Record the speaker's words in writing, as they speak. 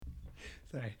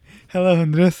Sorry. Hello,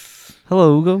 Andres.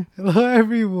 Hello, Hugo. Hello,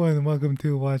 everyone. Welcome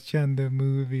to Watching the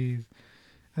Movies.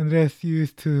 Andres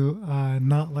used to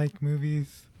not like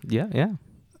movies. Yeah.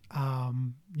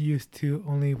 Used to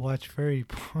only watch furry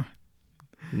porn.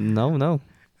 No.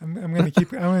 I'm gonna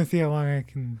keep. I'm gonna see how long I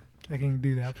can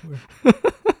do that for.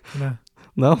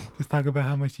 No. Just talk about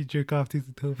how much you jerk off to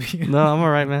Zootopia. No, I'm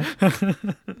alright, man.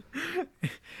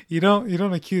 You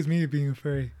don't accuse me of being a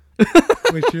furry,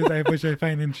 which I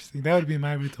find interesting. That would be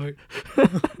my retort.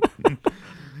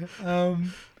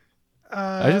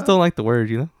 I just don't like the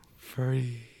word,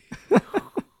 Furry.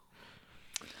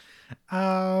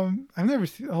 I've never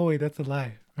seen. Oh wait, that's a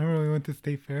lie. Remember when we went to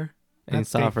State Fair? And you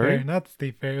saw a furry? Not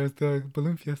State Fair. It was the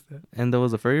Balloon Fiesta. And there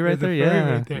was a furry right there?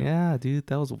 Furry right there. Yeah, dude,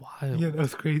 that was wild. Yeah, that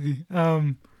was crazy.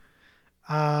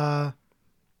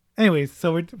 Anyways,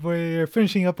 so we're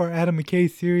finishing up our Adam McKay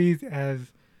series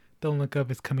as Don't Look Up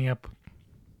is coming up.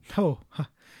 Oh,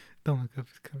 Don't Look Up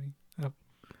is coming up.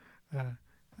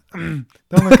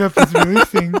 Don't Look Up is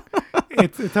releasing.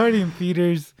 It's already in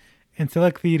theaters and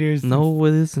select theaters. No,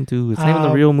 it isn't, dude. It's not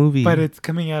even a real movie. But it's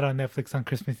coming out on Netflix on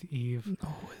Christmas Eve. No,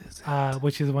 it isn't.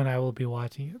 Which is when I will be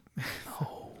watching it.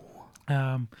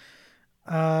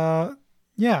 No.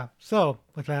 Yeah. So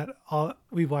with that,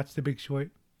 we watched The Big Short,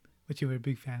 which you were a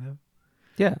big fan of.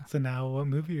 Yeah. So now, what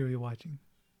movie are we watching?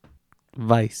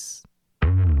 Vice.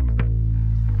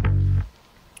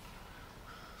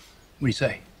 What do you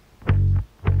say?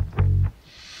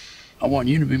 I want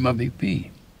you to be my VP.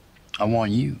 I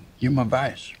want you. You're my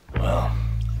vice. Well,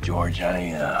 George,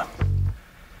 I'm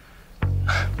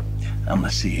the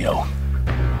CEO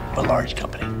of a large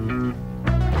company.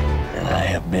 And I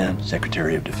have been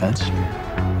Secretary of Defense.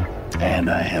 And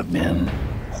I have been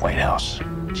White House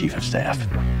Chief of Staff.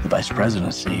 The Vice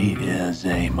Presidency is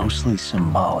a mostly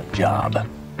symbolic job.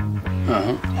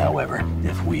 However,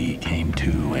 if we came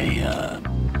to a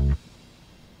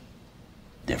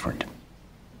different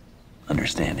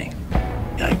understanding,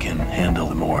 I can handle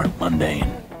the more mundane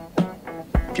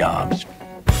jobs,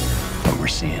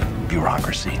 overseeing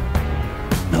bureaucracy,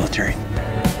 military,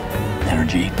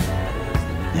 energy,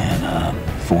 and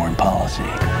foreign policy.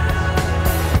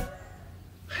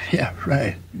 Yeah,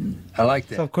 right. I like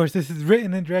that. So of course, this is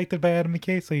written and directed by Adam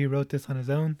McKay. So he wrote this on his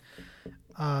own.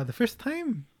 The first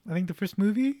time, I think, the first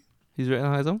movie. He's written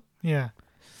on his own? Yeah.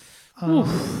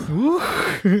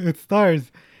 It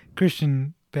stars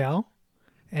Christian Bale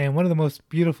and one of the most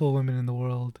beautiful women in the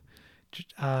world,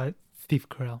 Steve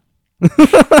Carell.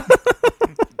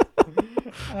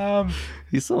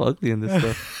 He's so ugly in this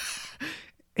stuff.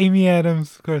 Amy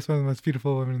Adams, of course, one of the most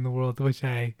beautiful women in the world, which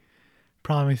I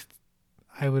promised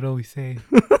I would always say.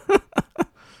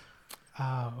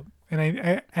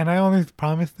 And I only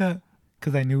promised that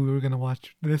because I knew we were gonna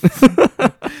watch this.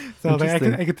 So like,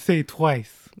 I could say it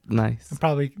twice. Nice. I'm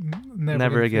probably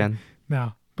Never again.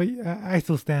 No, but I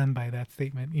still stand by that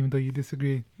statement, even though you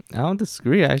disagree. I don't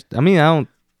disagree. I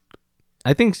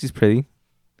think she's pretty.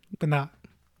 But not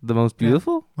The most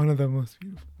beautiful? one of the most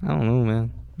beautiful. I don't know,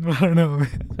 man. I don't know,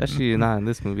 man. Especially not in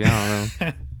this movie. I don't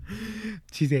know.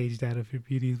 She's aged out of her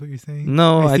beauty, is what you're saying?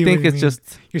 No, I see think what you it's mean.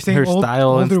 just You're saying her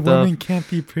style and older stuff. women can't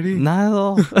be pretty. Not at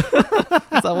all.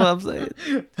 That's not what I'm saying.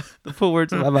 Don't put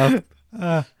words in my mouth.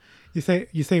 You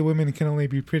say women can only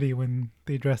be pretty when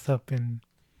they dress up in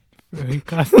furry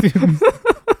costumes.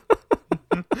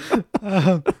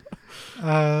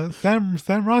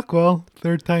 Sam Rockwell,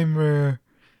 third time we're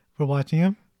watching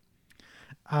him.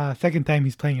 Second time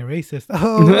he's playing a racist.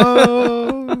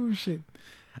 Oh shit.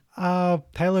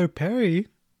 Tyler Perry,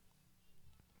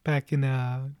 back in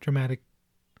a dramatic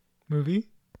movie,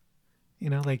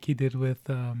 like he did with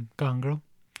Gone Girl.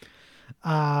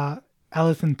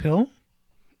 Alison Pill,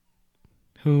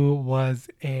 who was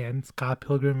in Scott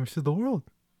Pilgrim vs. the World.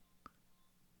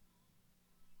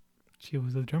 She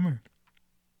was a drummer.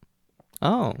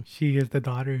 Oh. She is the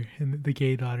daughter, the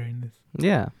gay daughter in this.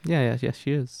 Yeah. Yes,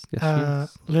 she is. Yes, she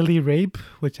is. Lily Rabe,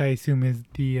 which I assume is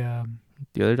the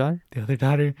The other daughter? the other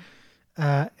daughter,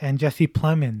 and Jesse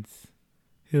Plemons,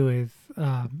 who is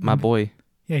My boy.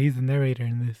 Yeah, he's the narrator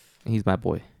in this. He's my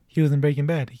boy. He was in Breaking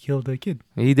Bad. He killed a kid.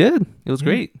 He did. It was Yeah.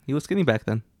 great. He was skinny back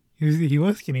then. He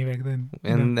was skinny back then.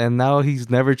 And now he's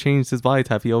never changed his body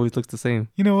type. He always looks the same.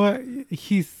 You know what? If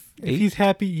he's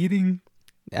happy eating,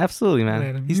 Absolutely, Let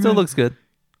man. him. He You still know- looks good.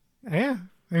 yeah.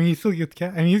 I mean, he still gets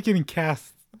cast. I mean, he's getting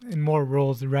cast in more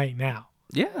roles right now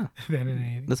Yeah. than in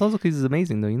anything. That's also because he's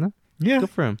amazing, though, Yeah, Good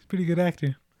for him. pretty good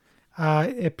actor.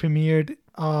 It premiered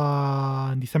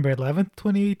on December 11th,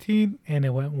 2018, and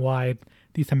it went wide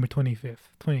December 25th,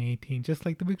 2018, just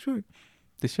like The Big Short.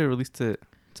 They should have released it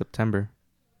September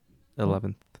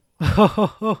 11th.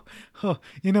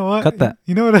 You know what? Cut that.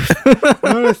 You know what? You know what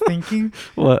I was thinking?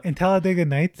 What? In Talladega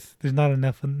Nights, there's not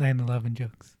enough 9/11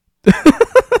 jokes.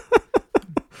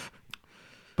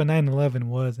 But 9/11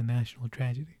 was a national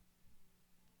tragedy.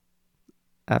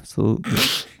 Absolutely.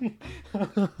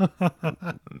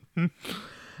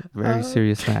 Very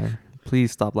serious matter.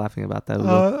 Please stop laughing about that. Will.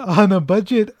 On a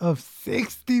budget of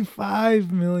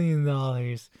 $65 million,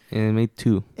 And it made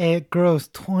 2. it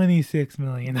grossed $26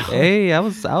 million. Hey, I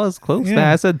was close. Yeah.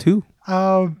 Man. I said 2.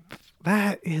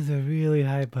 That is a really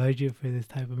high budget for this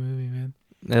type of movie, man.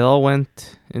 It all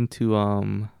went into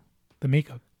The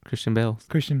makeup, Christian Bale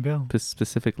Christian Bale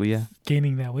specifically. Yeah,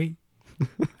 gaining that weight.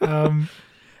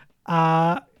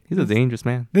 he's a dangerous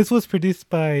man. This was produced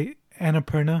by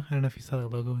Annapurna. I don't know if you saw the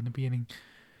logo in the beginning.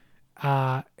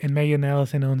 And Megan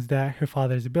Ellison owns that. Her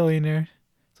father's a billionaire,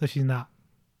 so she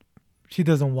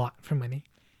doesn't want for money.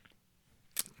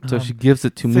 So she gives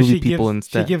it to So movie people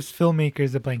instead. She gives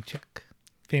filmmakers a blank check,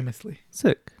 famously.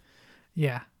 Sick.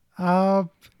 Yeah.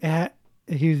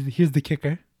 Here's the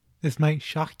kicker. This might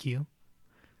shock you.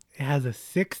 It has a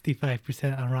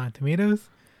 65% on Rotten Tomatoes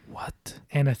What?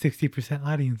 and a 60%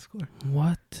 audience score.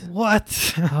 What?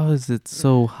 What? How is it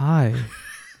so high?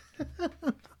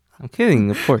 I'm kidding,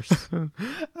 of course.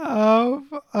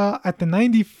 At the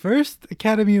 91st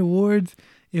Academy Awards,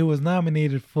 it was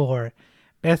nominated for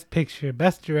Best Picture,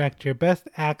 Best Director, Best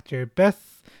Actor, Best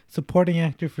Supporting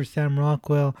Actor for Sam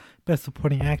Rockwell, Best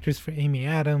Supporting Actress for Amy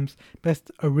Adams,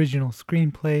 Best Original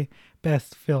Screenplay,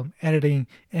 Best Film Editing,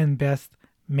 and Best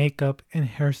Makeup and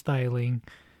Hairstyling,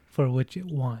 for which it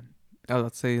won. Oh,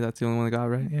 let's say that's the only one that got it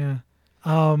right. Yeah.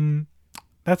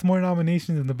 That's more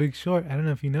nominations than The Big Short. I don't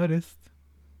know if you noticed.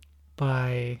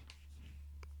 By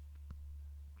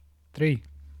 3.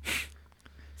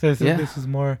 So this was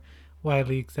more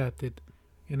widely accepted.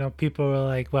 You know, people were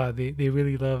like, wow, they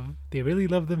really love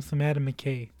them some Adam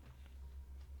McKay.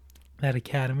 That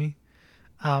Academy.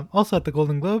 Also at the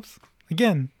Golden Globes,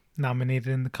 again, nominated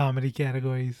in the comedy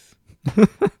categories.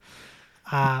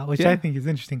 Which I think is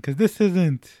interesting because this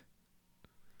isn't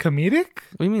comedic.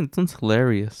 What do you mean? It sounds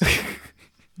hilarious. It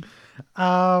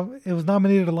was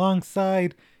nominated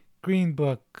alongside Green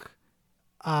Book,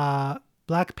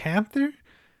 Black Panther,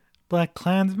 Black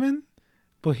Klansman,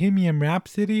 Bohemian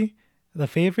Rhapsody, The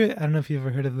Favorite. I don't know if you've ever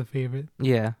heard of The Favorite.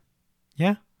 Yeah.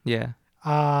 Yeah? Yeah.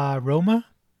 Roma,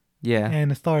 Yeah.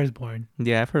 and A Star is Born.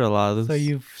 Yeah, I've heard a lot of those. So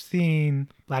you've seen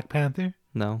Black Panther?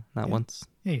 No, not Yeah. once.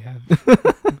 Yeah, you have.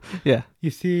 Yeah.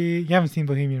 You haven't seen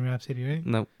Bohemian Rhapsody, right?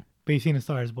 No. But you've seen A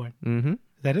Star is Born. Mm-hmm.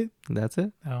 Is that it? That's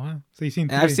it. Oh, wow. So you've seen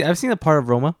And I've seen a part of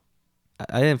Roma.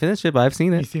 I didn't finish it, but I've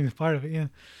seen You've it. seen a part of it, yeah.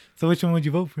 So which one would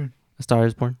you vote for? A Star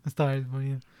is Born. A Star is Born,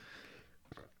 yeah.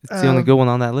 It's the only good one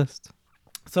on that list.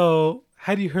 So,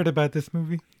 had you heard about this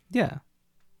movie? Yeah.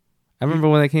 I remember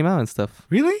when it came out and stuff.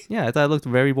 Really? Yeah, I thought it looked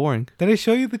very boring. Did I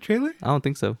show you the trailer? I don't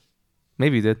think so.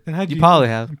 Maybe you did. Then how'd You probably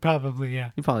have. Probably,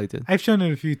 yeah. You probably did. I've shown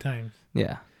it a few times.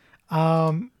 Yeah.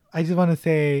 I just want to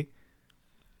say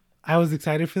I was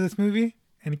excited for this movie.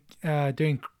 And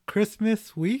during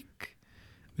Christmas week,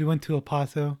 we went to El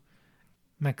Paso.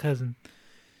 My cousin.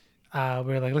 We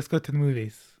were like, let's go to the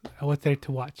movies. What's there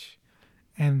to watch?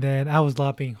 And then I was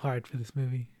lobbying hard for this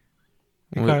movie.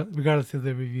 Regardless of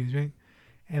the reviews, right?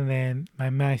 And then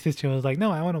my sister was like,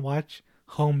 no, I want to watch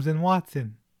Holmes and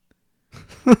Watson.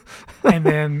 And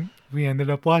then we ended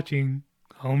up watching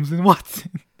Holmes and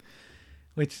Watson,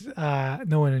 which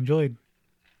no one enjoyed.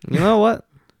 You know what?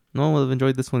 No one would have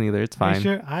enjoyed this one either. It's Are you fine.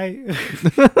 sure?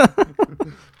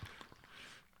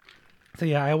 So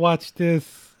yeah, I watched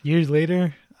this years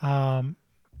later.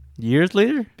 Years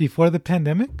later? Before the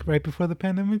pandemic, right before the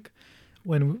pandemic,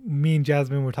 when me and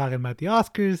Jasmine were talking about the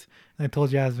Oscars, and I told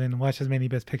Jasmine, watch as many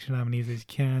Best Picture nominees as you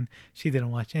can. She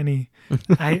didn't watch any.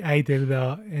 I did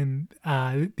though, and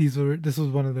this was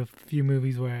one of the few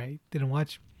movies where I didn't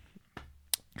watch,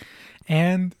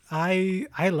 and I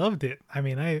loved it. I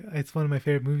mean, it's one of my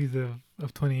favorite movies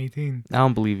of 2018. I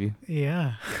don't believe you.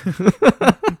 Yeah,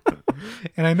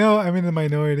 and I know I'm in the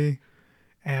minority.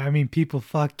 And I mean, people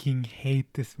fucking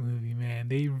hate this movie, man.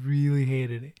 They really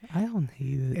hated it. I don't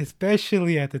hate it.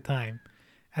 Especially at the time.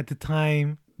 At the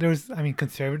time,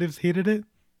 conservatives hated it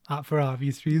for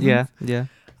obvious reasons. Yeah, yeah.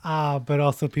 But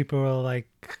also people were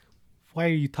like, why are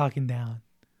you talking down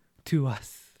to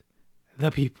us,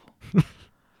 the people?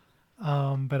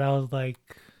 But I was like,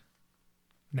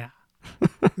 nah,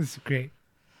 this is great.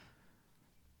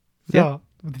 So, Yeah.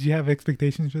 did you have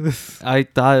expectations for this? I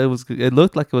thought it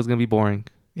looked like it was going to be boring.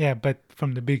 Yeah, but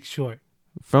from The Big Short.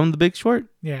 From The Big Short?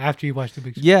 Yeah, after you watched The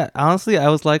Big Short. Yeah, honestly, I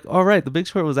was like, all right, The Big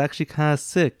Short was actually kind of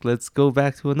sick. Let's go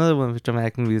back to another one of the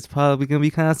dramatic movies. It's probably going to be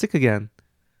kind of sick again.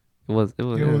 It was.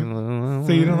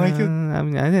 So you don't like it? I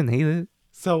mean, I didn't hate it.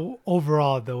 So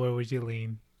overall, though, where would you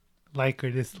lean? Like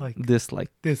or dislike? Dislike.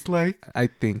 Dislike? I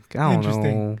think. I don't know.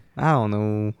 Interesting. I don't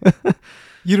know.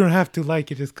 You don't have to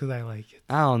like it just because I like it.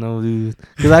 I don't know, dude.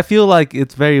 Because I feel like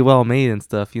it's very well made and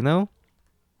stuff, you know.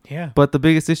 Yeah. But the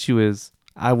biggest issue is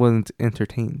I wasn't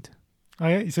entertained. Oh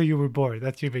yeah. So you were bored.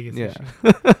 That's your biggest Yeah.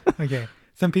 issue. Okay.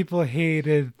 Some people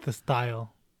hated the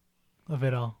style of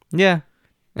it all. Yeah.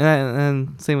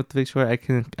 And same with the Big Short. I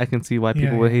can see why people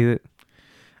Yeah, would yeah. hate it.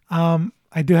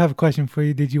 I do have a question for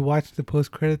you. Did you watch the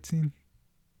post-credit scene?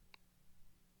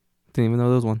 Didn't even know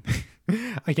there was one.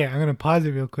 Okay, I'm gonna pause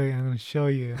it real quick. I'm gonna show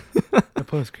you the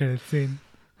post-credit scene.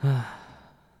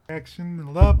 Action!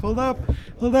 Hold up!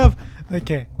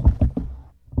 Okay.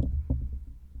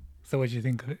 So, what do you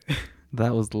think of it?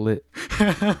 That was lit.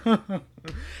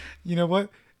 You know what?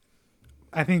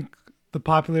 I think the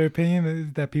popular opinion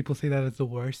is that people say that is the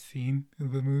worst scene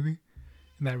of the movie,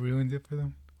 and that ruins it for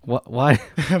them. What? Why?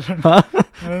 I don't know.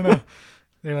 I don't know.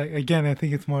 They're like, again, I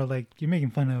think it's more like you're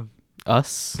making fun of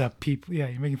Us? the people. Yeah,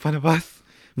 you're making fun of us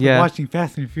for Yeah. watching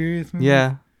Fast and Furious movies.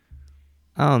 Yeah.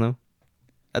 I don't know.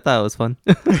 I thought it was fun.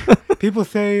 People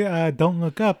say, "Don't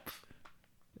Look Up."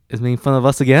 Is making fun of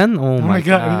us again? Oh, my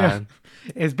god.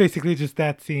 It's basically just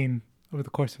that scene over the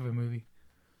course of a movie.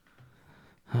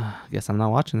 Guess I'm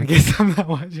not watching I it. guess I'm not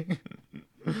watching.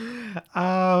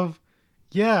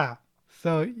 Yeah.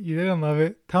 So you didn't love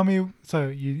it. Tell me. So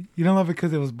you don't love it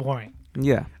because it was boring.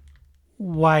 Yeah.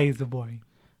 Why is it boring?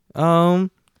 It's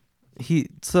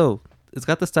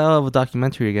got the style of a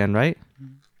documentary again, right?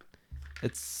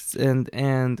 It's and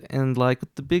like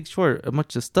with the Big Short, a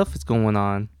bunch of stuff is going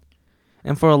on.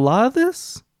 And for a lot of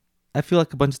this, I feel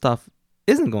like a bunch of stuff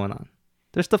isn't going on.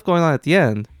 There's stuff going on at the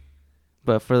end.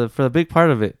 But for the big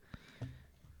part of it,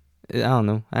 I don't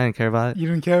know. I didn't care about it. You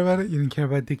didn't care about it? You didn't care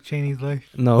about Dick Cheney's life?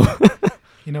 No.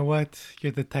 You know what?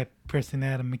 You're the type of person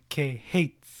Adam McKay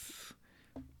hates.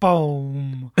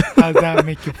 Boom. How does that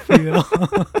make you feel?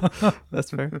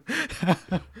 That's fair.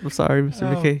 I'm sorry,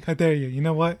 Mr. McKay. How dare you? You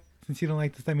know what? Since you don't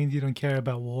like this, that means you don't care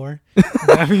about war.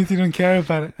 That means you don't care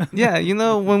about it. Yeah, you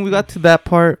know, when we got to that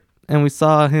part and we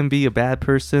saw him be a bad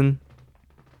person,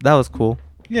 that was cool.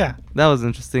 Yeah. That was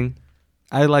interesting.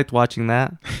 I liked watching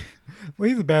that. Well,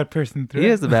 he's a bad person. He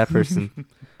is a bad person.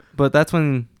 But that's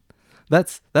when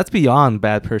that's beyond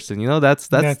bad person, you know? That's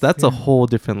a yeah. whole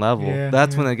different level. Yeah,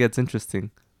 That's yeah. when it gets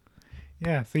interesting.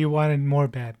 Yeah, so you wanted more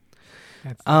bad.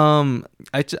 That's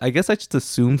I guess I just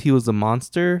assumed he was a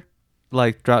monster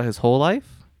like throughout his whole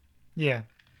life. yeah.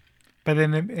 But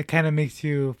then it kind of makes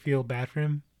you feel bad for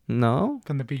him No.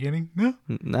 from the beginning. No?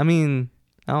 I mean,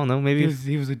 I don't know, maybe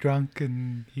He was a drunk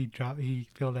and he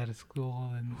failed out of school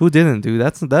and who didn't, dude?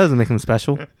 That doesn't make him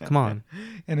special. Come on.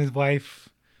 and his wife,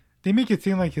 they make it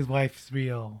seem like his wife's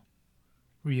real,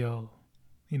 you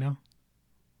know?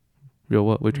 Real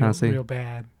what? We're trying to say real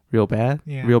bad. real bad?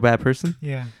 Yeah. Real bad person?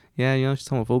 Yeah. Yeah, you know, she's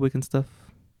homophobic and stuff.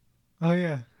 Oh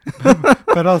yeah.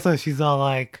 But also she's all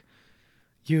like,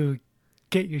 you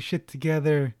get your shit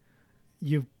together,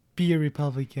 you be a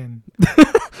Republican.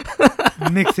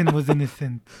 Nixon was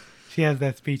innocent. She has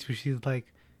that speech where she's like,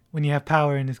 when you have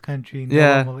power in this country, no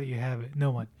Yeah. one will let you have it.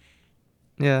 No one.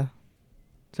 Yeah.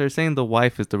 So you're saying the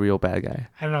wife is the real bad guy.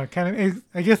 I don't know. Kind of.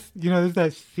 I guess there's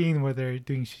that scene where they're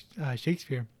doing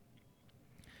Shakespeare.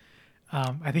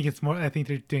 I think it's more. I think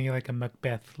they're doing like a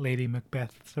Macbeth, Lady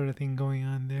Macbeth sort of thing going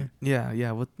on there. Yeah,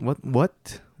 yeah. What was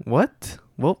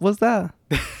that?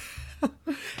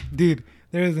 Dude,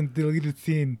 there is a deleted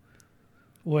scene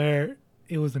where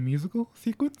it was a musical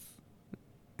sequence.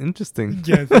 Interesting.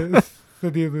 Yeah, so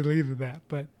they deleted that.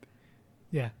 But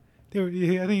yeah, I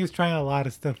think he was trying a lot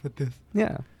of stuff with this.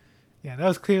 Yeah. Yeah, that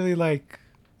was clearly like.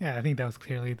 Yeah, I think that was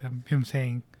clearly him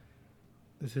saying,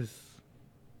 "This is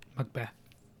Macbeth."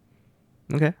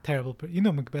 Okay. Terrible, but you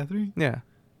know Macbeth, right? Yeah.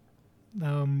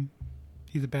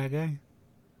 He's a bad guy.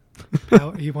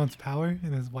 He wants power,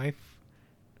 and his wife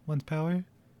wants power,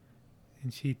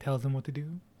 and she tells him what to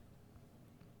do.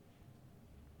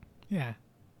 Yeah,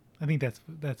 I think that's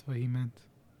what he meant.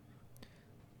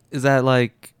 Is that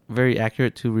like very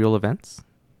accurate to real events?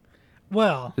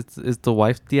 Well, Is the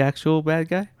wife the actual bad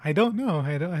guy? I don't know.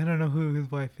 I don't know who his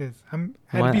wife is.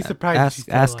 I'd be surprised. If she's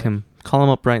still Ask alive. him. Call him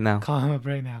up right now. Call him up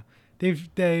right now. Dave.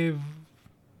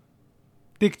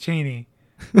 Dick Cheney.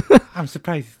 I'm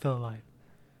surprised he's still alive.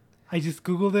 I just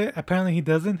googled it. Apparently, he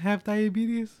doesn't have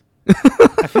diabetes.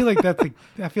 I feel like that's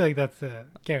a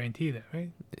guarantee, though,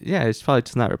 right? Yeah, it's probably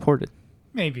just not reported.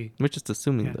 Maybe. We're just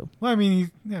assuming Yeah. though. Well,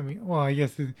 I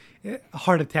guess a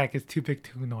heart attack is too big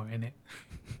to ignore, isn't it?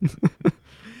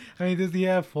 I mean, does he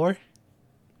have four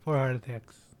heart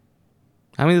attacks?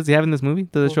 How many does he have in this movie?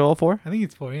 Does it Four. show all 4? I think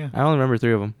it's 4, yeah. I only remember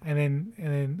 3 of them. And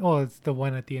then oh, it's the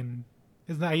one at the end.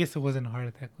 It's not. I guess it wasn't a heart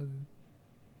attack, was it?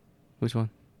 Which one?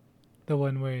 The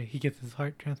one where he gets his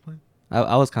heart transplant.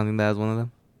 I was counting that as one of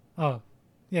them. Oh,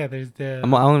 yeah. There's the.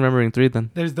 I'm only remembering 3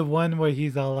 then. There's the one where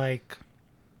he's all like.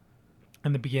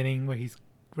 In the beginning, where he's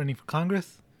running for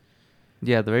Congress.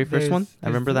 Yeah, the very first one. I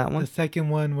remember that one. The second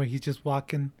one where he's just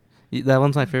walking. That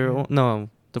one's my favorite one. No,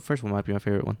 the first one might be my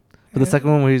favorite one. But the second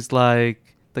one where he's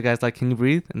like, the guy's like, "Can you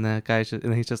breathe?" And the guy's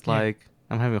and he's just Yeah. like,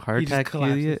 "I'm having a heart He just attack, you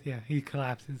collapses. idiot." Yeah, he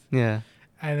collapses. Yeah.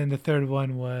 And then the third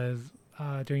one was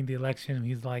during the election.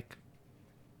 He's like,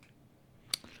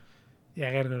 "Yeah,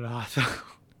 I gotta go to the hospital."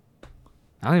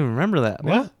 I don't even remember that.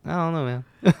 What? I don't know,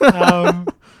 man.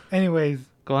 Anyways,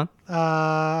 Go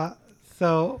on.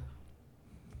 so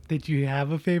did you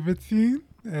have a favorite scene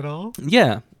at all?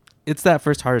 Yeah, it's that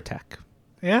first heart attack.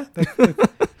 Yeah,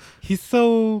 he's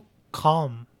so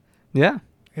calm. Yeah,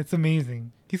 It's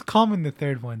amazing. He's calm in the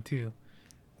third one too,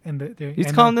 and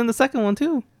he's calm in the second one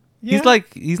too. Yeah? He's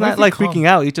like, he's Why is not he like calm? freaking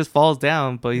out. He just falls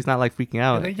down, but he's not like freaking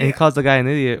out. like, And he yeah. calls the guy an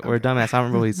idiot or a dumbass. I don't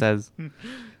remember what he says.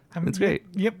 It's great.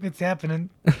 Yep, it's happening.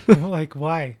 Like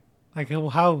why? Like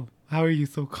how are you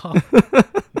so calm?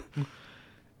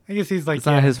 I guess he's like It's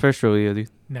not his first rodeo, dude.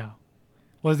 No.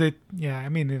 Was it? Yeah, I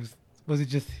mean, was it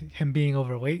just him being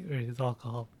overweight or his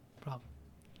alcohol problem?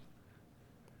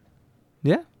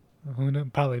 Yeah, Who knows?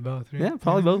 Probably both. Right? Yeah,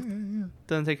 probably both. Yeah.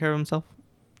 doesn't take care of himself.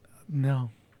 No.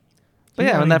 But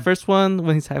yeah, in that first one,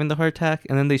 when he's having the heart attack,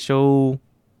 and then they show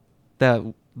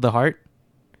the heart,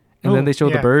 and then they show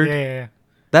the bird. Yeah.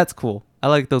 That's cool. I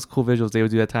like those cool visuals they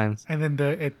would do at times. And then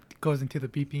it goes into the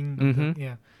beeping. Mhm.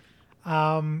 Yeah.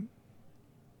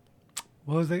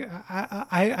 What was it?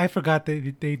 I forgot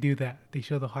that they do that. They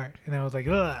show the heart, and I was like,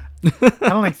 ugh. I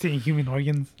don't like seeing human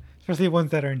organs, especially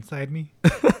ones that are inside me.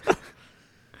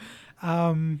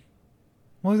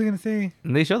 What was I gonna say?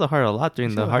 And they show the heart a lot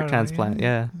during Show the the heart heart a lot, transplant.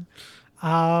 yeah.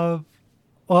 Yeah.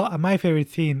 Well, my favorite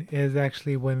scene is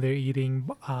actually when they're eating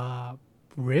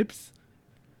ribs,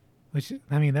 which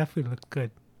I mean that food looks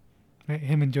good. Right?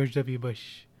 Him and George W.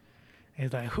 Bush.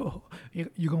 He's like, oh,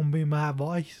 you gonna be my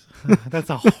voice? That's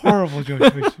a horrible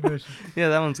George Bush. Yeah,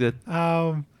 that one's good.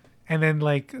 And then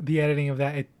like the editing of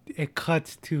that, it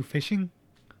cuts to fishing.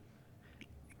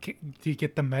 Do you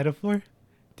get the metaphor?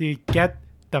 Do you get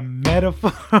the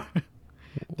metaphor?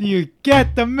 Do you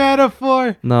get the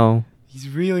metaphor? No. He's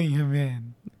reeling him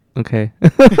in. Okay.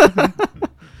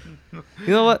 You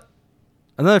know what?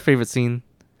 Another favorite scene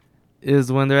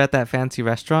is when they're at that fancy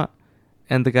restaurant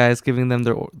and the guy's giving them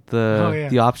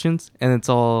the options, and it's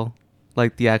all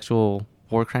like the actual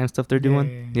war crime stuff they're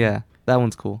doing. Yeah, that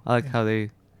one's cool. I like how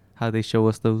they show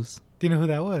us those. Do you know who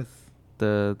that was?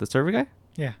 The server guy?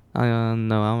 Yeah. No,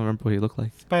 I don't remember what he looked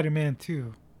like. Spider-Man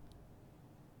 2.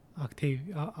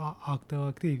 Octo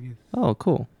Octavius. Oh,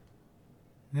 cool.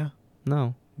 No?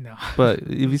 No. No. But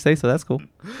if you say so, that's cool.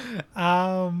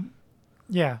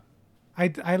 Yeah.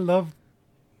 I love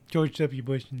George W.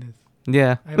 Bush in this.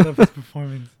 Yeah. I love his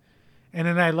performance. And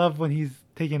then I love when he's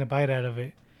taking a bite out of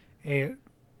it. It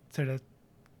sort of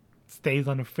stays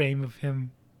on a frame of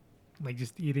him, like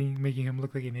just eating, making him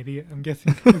look like an idiot, I'm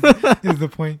guessing is the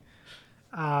point.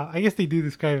 I guess they do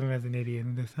describe him as an idiot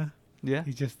in this, huh? Yeah.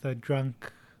 He's just a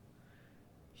drunk.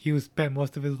 He was spent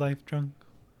most of his life drunk.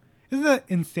 Isn't that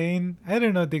insane? I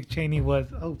didn't know Dick Cheney was...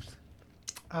 Oops.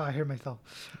 Oh, I heard myself.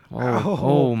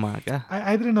 Oh my God.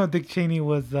 I didn't know Dick Cheney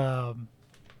was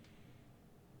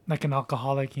like an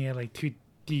alcoholic. He had like 2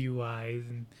 DUIs.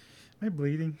 And am I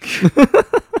bleeding?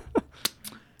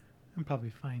 I'm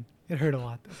probably fine. It hurt a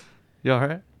lot though. You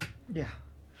alright? Yeah.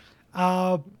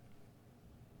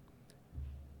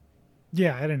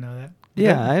 Yeah, I didn't know that.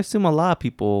 Yeah, I assume a lot of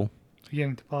people, You get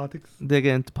into politics? they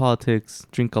get into politics,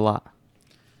 drink a lot.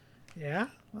 Yeah.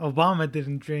 Obama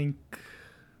didn't drink.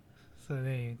 So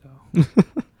there you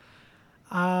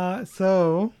go.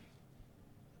 So,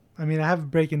 I mean, I have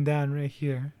it breaking down right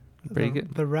here. Break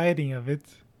it. The writing of it.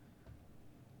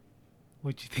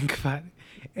 What you think about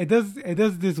it? It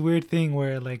does this weird thing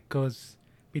where it like goes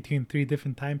between 3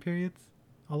 different time periods.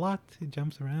 A lot. It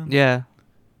jumps around. Yeah.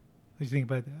 What do you think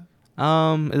about that?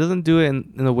 It doesn't do it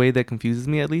in a way that confuses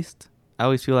me, at least. I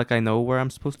always feel like I know where I'm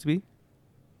supposed to be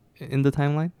in the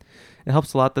timeline. It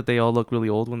helps a lot that they all look really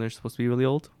old when they're supposed to be really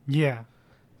old. Yeah.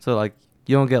 So like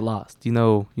you don't get lost. You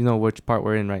know which part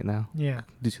we're in right now Yeah.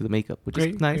 due to the makeup, which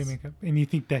Great, is nice. great makeup. And you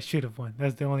think that should have won.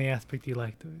 That's the only aspect you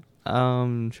liked of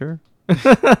it. Sure.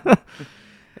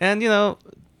 And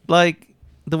like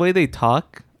the way they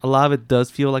talk, a lot of it does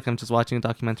feel like I'm just watching a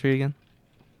documentary again.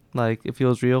 Like it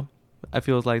feels real. I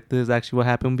feel like this is actually what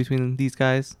happened between these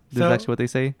guys. This So- is actually what they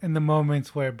say. In the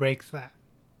moments where it breaks that,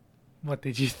 what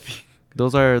did you think?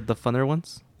 Those are the funner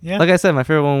ones. Yeah, Like I said, my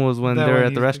favorite one was when That they're one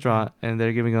at the he's- restaurant and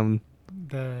they're giving them.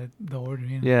 the order.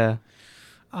 Yeah.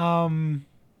 Yeah.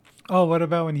 Oh, what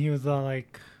about when he was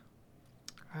like,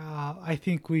 I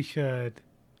think we should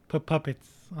put puppets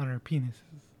on our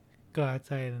penises, go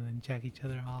outside and then jack each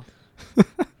other off.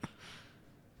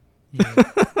 Yeah.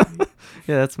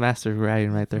 Yeah, that's master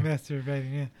writing right there. Master of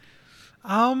writing,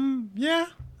 yeah. Yeah.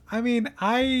 I mean,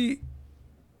 I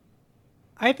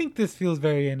think this feels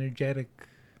very energetic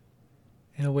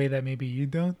in a way that maybe you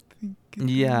don't think. It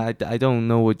Yeah, I don't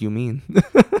know what you mean.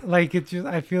 does. Like it's just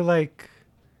I feel like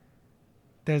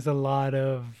there's a lot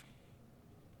of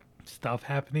stuff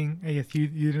happening. I guess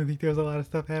you don't think there was a lot of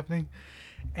stuff happening,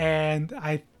 and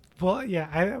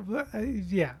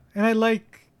yeah, and I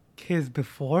like his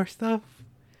before stuff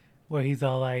where he's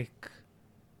all like,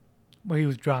 where he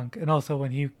was drunk, and also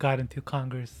when he got into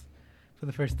Congress for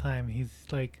the first time, he's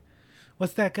like,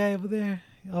 "What's that guy over there?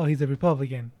 Oh, he's a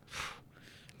Republican."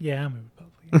 Yeah, I'm a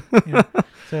Republican. You know?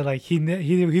 So like he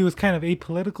was kind of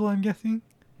apolitical, I'm guessing,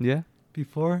 Yeah.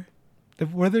 before.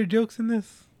 Were there jokes in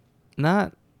this?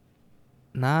 Not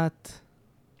that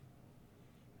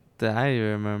I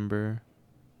remember.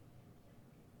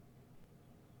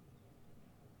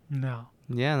 No.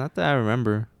 Yeah, not that I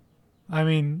remember. I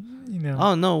mean, you know.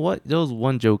 Oh no, what? There was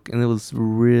one joke and it was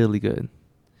really good.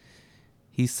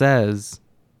 He says,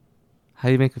 "How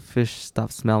do you make a fish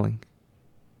stop smelling?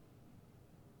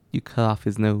 You cut off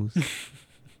his nose."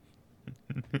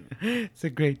 It's a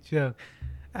great joke.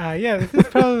 Yeah, this is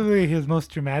probably his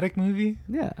most dramatic movie,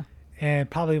 Yeah. and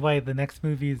probably why the next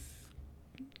movie is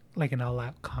like an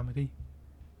all-out comedy,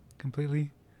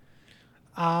 completely.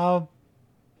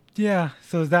 Yeah.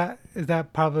 So is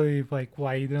that probably like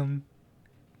why you don't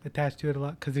attach to it a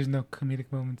lot? Because there's no comedic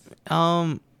moments.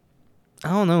 I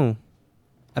don't know.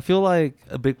 I feel like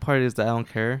a big part is that I don't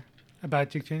care. About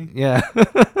Dick Cheney? Yeah.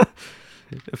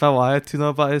 If I wanted to know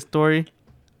about his story,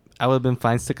 I would have been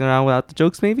fine sticking around without the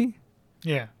jokes, maybe.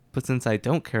 Yeah. But since I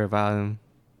don't care about him,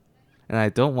 and I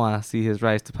don't want to see his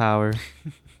rise to power,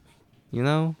 you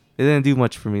know, it didn't do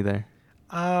much for me there.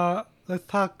 Let's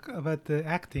talk about the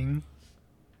acting.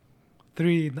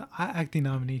 3 acting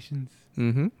nominations.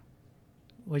 Mm-hmm.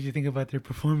 What do you think about their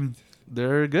performances?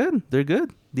 They're good. They're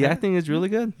good. The Yeah. acting is really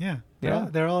good. Yeah. Yeah.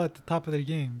 They're all at the top of their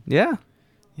game. Yeah.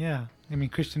 Yeah. I mean,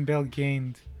 Christian Bale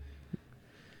gained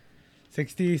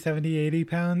 60, 70, 80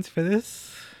 pounds for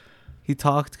this. He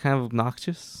talked kind of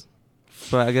obnoxious,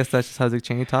 but I guess that's just how Dick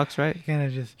Cheney talks, right? Kind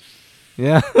of just,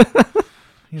 Yeah.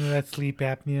 that sleep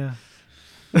apnea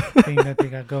thing that they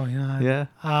got going on. Yeah.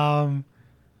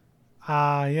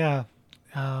 Yeah.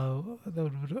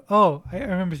 I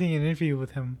remember seeing an interview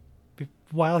with him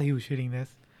while he was shooting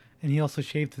this, and he also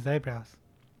shaved his eyebrows,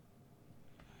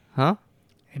 Huh?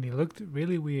 and he looked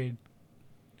really weird.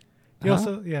 He Huh?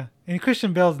 also, yeah, and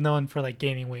Christian Bale's known for like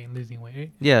gaining weight and losing weight,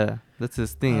 right? Yeah. That's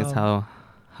his thing. It's Um,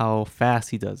 how fast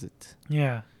he does it.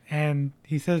 Yeah, and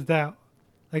he says that,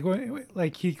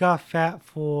 like he got fat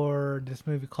for this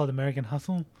movie called American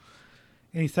Hustle,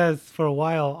 and he says for a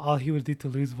while all he would do to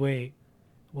lose weight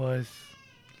was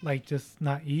like just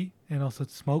not eat and also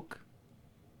smoke.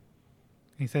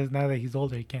 He says now that he's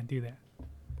older he can't do that,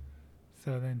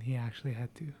 so then he actually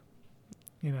had to,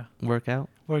 Workout.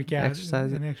 work out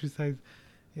Exercise. and exercise.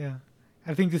 Yeah,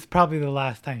 I think this is probably the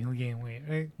last time he'll gain weight,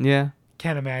 right? Yeah.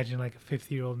 Can't imagine like a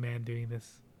 50-year-old man doing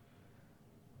this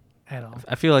at all.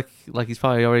 I feel like he's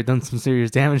probably already done some serious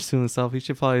damage to himself. He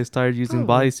should probably start using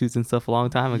Probably. bodysuits and stuff a long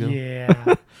time ago.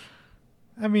 Yeah.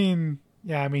 I mean,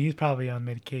 he's probably on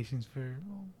medications for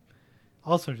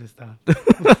all sorts of stuff.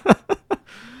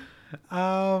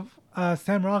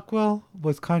 Sam Rockwell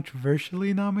was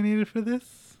controversially nominated for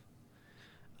this.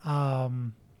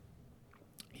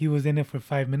 He was in it for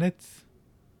 5 minutes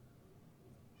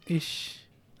ish.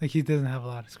 Like he doesn't have a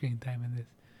lot of screen time in this.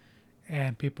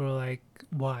 And people are like,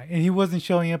 why? And he wasn't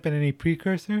showing up in any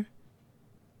precursor.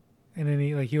 And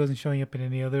he wasn't showing up in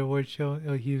any other award show.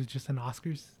 He was just an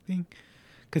Oscars thing.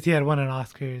 Because he had won an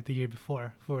Oscar the year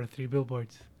before for 3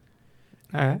 Billboards.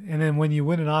 All right. And then when you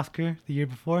win an Oscar the year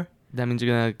before, That means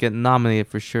you're gonna get nominated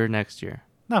for sure next year.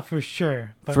 not for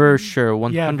sure, but For sure,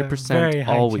 you have a 100% very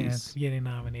high always. chance of getting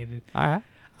nominated. All right.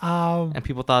 And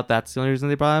people thought that's the only reason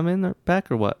they brought him in or back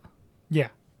or what? Yeah.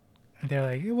 And they're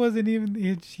like, it wasn't even,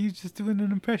 he's just doing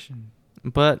an impression.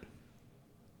 But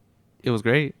it was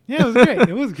great. Yeah, it was great.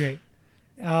 It was great.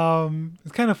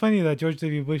 It's kind of funny that George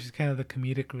W. Bush is kind of the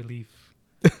comedic relief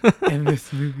in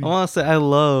this movie. I want to say I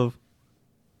love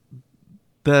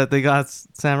that they got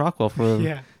Sam Rockwell for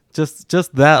Yeah.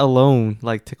 Just that alone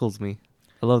like tickles me.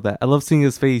 I love that. I love seeing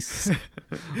his face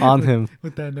on him.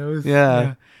 With that nose.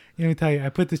 Yeah. Let me tell you, I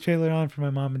put this trailer on for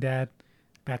my mom and dad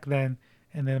back then,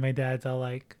 and then my dad's all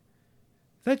like,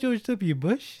 "Is that George W.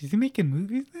 Bush? Is he making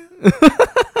movies now?"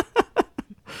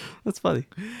 That's funny.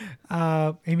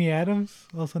 Amy Adams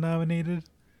also nominated.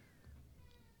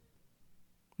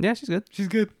 Yeah, she's good. She's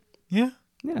good. Yeah.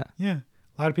 Yeah. Yeah.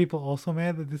 A lot of people also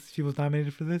mad that she was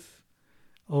nominated for this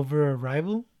over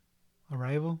Arrival.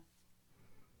 Arrival.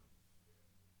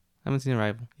 I haven't seen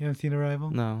Arrival. You haven't seen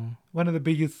Arrival? No. One of the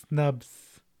biggest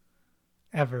snubs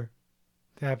ever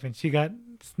to happen. She got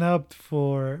snubbed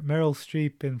for Meryl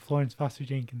Streep and Florence Foster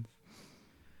Jenkins.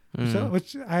 So,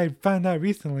 which I found out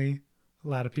recently, a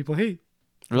lot of people hate.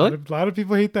 Really? A lot of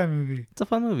people hate that movie. It's a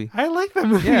fun movie. I like that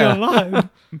movie Yeah. a lot.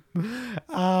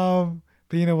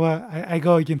 But you know what? I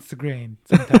go against the grain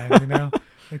sometimes, you know,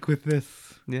 like with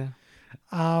this. Yeah.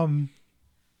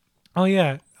 Oh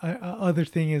yeah. Other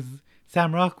thing is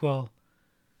Sam Rockwell.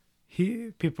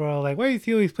 People are like, why is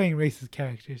he always playing racist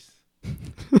characters?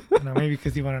 Maybe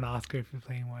because he won an Oscar for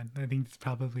playing one. I think that's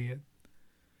probably it.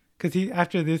 Because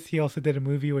after this, he also did a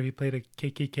movie where he played a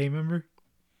KKK member.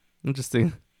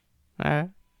 Interesting. All right.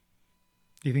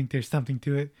 Do you think there's something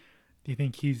to it? Do you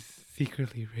think he's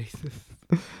secretly racist?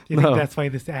 Do you No. think that's why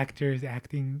this actor is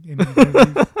acting in these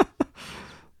movies?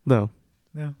 No.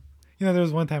 No. You know, there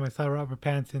was one time I saw Robert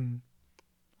Pattinson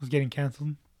was getting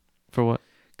canceled For what?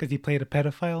 because he played a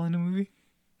pedophile in a movie.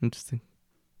 Interesting.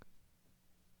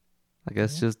 I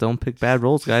guess just don't pick bad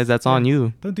roles, guys. That's on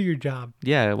you. Don't do your job.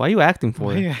 Yeah. Why are you acting for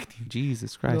Why are it? you acting?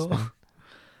 Jesus Christ, Well,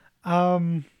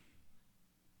 man.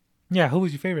 Yeah, who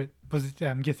was your favorite? Was it?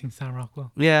 I'm guessing Sam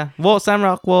Rockwell. Yeah. Well, Sam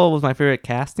Rockwell was my favorite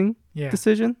casting Yeah.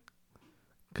 decision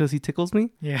because he tickles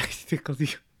me. Yeah, he tickles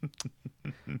you.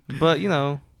 But, you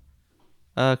know,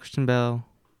 Christian Bale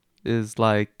is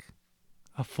like,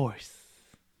 A force.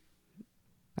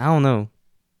 I don't know.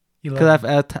 You Because love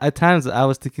him. at times I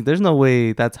was thinking, there's no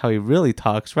way that's how he really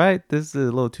talks, right? This is a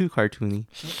little too cartoony.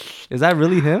 Is that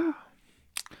really him?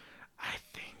 I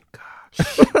think.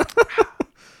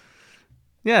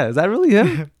 Yeah, is that really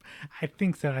him? I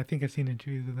think so. I think I've seen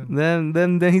interviews with him.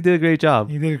 then he did a great job.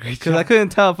 He did a great Because job. I couldn't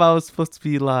tell if I was supposed to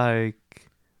be like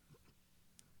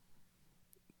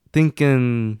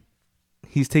thinking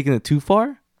he's taking it too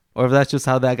far, or if that's just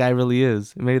how that guy really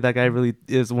is. Maybe that guy really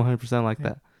is 100% like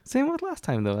that. Same with last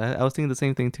time though. I was thinking the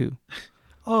same thing too.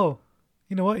 Oh,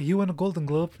 you know what? He won a Golden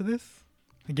Globe for this.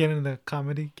 Again in the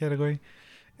comedy category.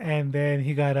 And then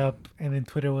he got up and then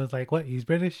Twitter was like, what? He's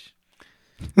British?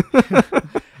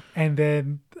 And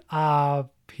then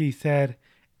he said,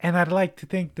 and I'd like to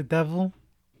thank the devil,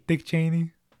 Dick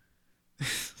Cheney.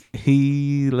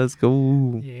 Let's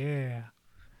go. Yeah.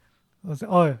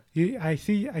 I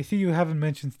see you haven't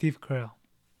mentioned Steve Carell.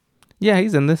 Yeah,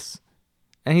 he's in this.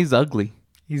 And he's ugly.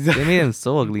 He's They made him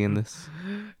so ugly in this.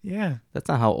 yeah. That's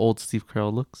not how old Steve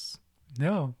Carell looks.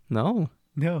 No. No.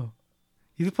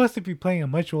 He's supposed to be playing a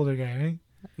much older guy, right?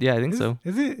 Yeah, I think so.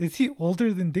 Is he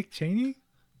older than Dick Cheney?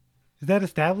 Is that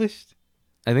established?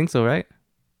 I think so, right?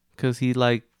 Because he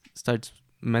like starts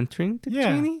mentoring Dick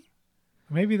Yeah. Cheney.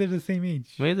 Maybe they're the same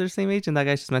age. Maybe they're the same age, and that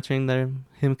guy's just mentoring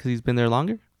him because he's been there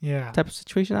longer. Yeah. Type of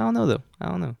situation. I don't know though. I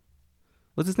don't know.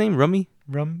 What's his name? Rummy.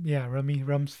 Rummy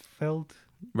Rumsfeld.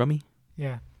 Rummy.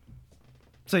 Yeah.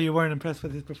 So you weren't impressed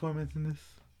with his performance in this?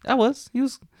 I was. He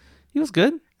was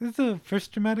good. This is the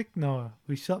first dramatic. No,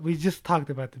 we just talked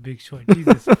about The Big Short.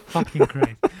 Jesus fucking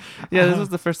Christ. Yeah, this was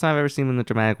the first time I've ever seen him in a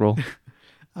dramatic role.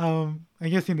 I'm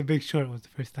guessing The Big Short was the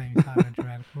first time you saw him in a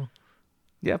dramatic role.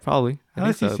 Yeah, probably. I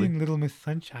Unless think you've so. seen Little Miss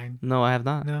Sunshine. No, I have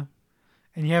not. No.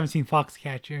 And you haven't seen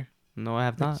Foxcatcher, No, I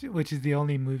have not. which is the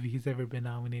only movie he's ever been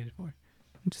nominated for.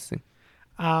 Interesting.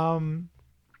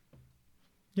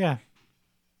 Yeah.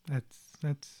 That's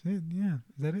it. Yeah.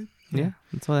 Is that it? Yeah,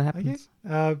 that's what Okay.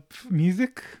 happens.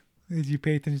 Music? Did you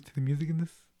pay attention to the music in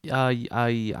this?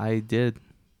 I did.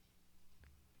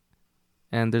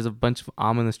 And there's a bunch of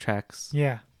ominous tracks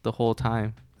Yeah. the whole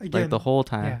time. Again, Like the whole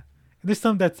time. Yeah. And there's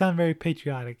some that sound very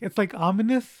patriotic. It's like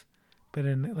ominous, but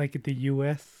in like the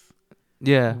U.S.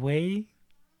 Yeah. way,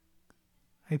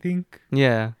 I think.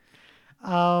 Yeah.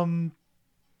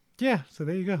 Yeah. So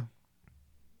there you go.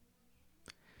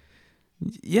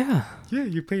 Yeah. Yeah,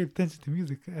 you pay attention to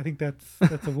music. I think that's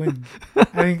a win.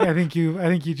 I think you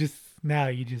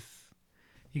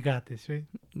got this, right?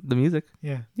 The music.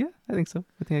 Yeah. Yeah, I think so.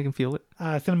 I think I can feel it.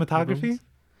 Cinematography.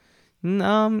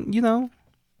 You know,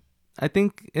 I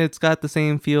think it's got the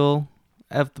same feel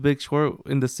of The Big Short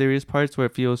in the serious parts where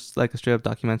it feels like a straight up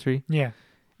documentary. Yeah.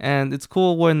 And it's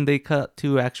cool when they cut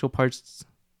to actual parts,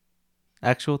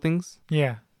 actual things.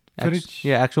 Yeah. Footage?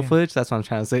 Actual Yeah. footage. That's what I'm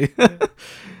trying to say.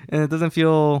 And it doesn't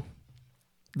feel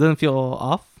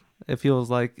off. It feels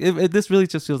like this really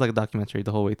just feels like a documentary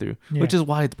the whole way through, which Yeah. is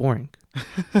why it's boring.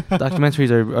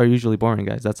 Documentaries are usually boring,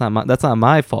 guys. That's not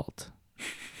my fault.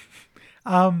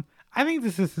 I think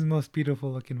this is his most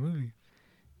beautiful looking movie.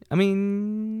 I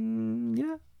mean,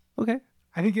 yeah, okay,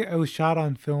 I think it was shot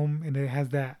on film and it has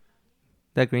that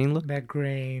green look.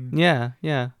 grain. Yeah,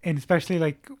 yeah, And especially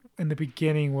like in the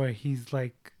beginning where he's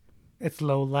like, it's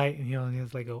low light and he only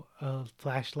has like a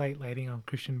flashlight lighting on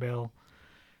Christian Bale,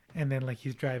 and then like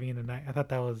he's driving in the night. I thought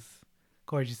that was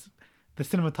gorgeous. The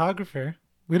cinematographer,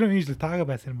 we don't usually talk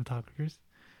about cinematographers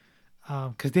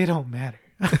because they don't matter.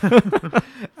 The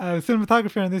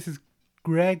cinematographer on this is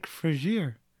Greg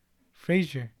Frazier.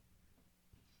 Frazier.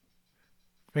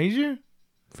 Frazier,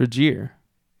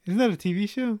 Isn't that a TV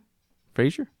show?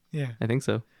 Frasier. Yeah. I think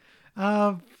so.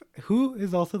 Who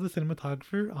is also the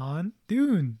cinematographer on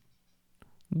Dune?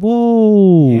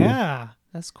 Whoa, Yeah.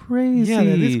 that's crazy. Yeah,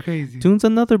 that is crazy. Dune's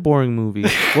another boring movie.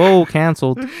 Whoa,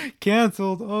 canceled.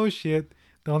 Cancelled. Oh shit.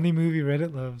 The only movie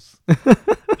Reddit loves. I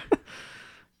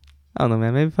don't know,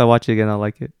 man. Maybe if I watch it again, I'll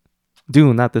like it.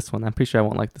 Dune, not this one. I'm pretty sure I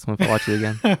won't like this one if I watch it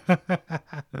again.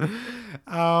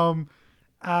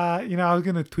 I was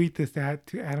gonna tweet this to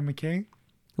Adam McKay.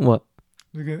 What?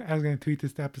 I was gonna tweet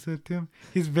this episode to him.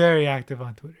 He's very active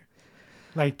on Twitter.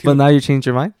 Like, But now you changed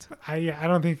your mind? I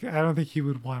don't think he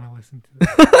would want to listen to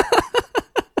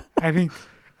this.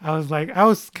 I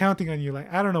was counting on you.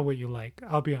 Like, I don't know what you like.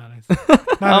 I'll be honest.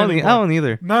 I don't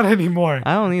either. Not anymore.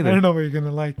 I don't I either. don't know what you're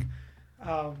gonna like.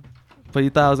 But you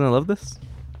thought I was gonna love this?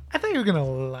 I thought you were gonna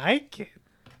like it.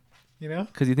 You know?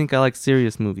 Because you think I like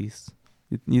serious movies.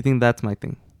 You think that's my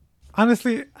thing.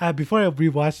 Honestly, before I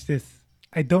rewatched this,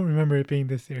 I don't remember it being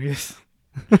this serious.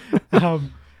 I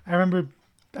remember.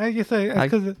 I guess it's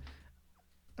because.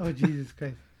 Oh Jesus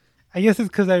Christ! I guess it's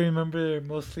because I remember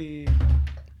mostly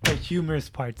the humorous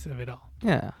parts of it all.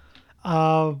 Yeah.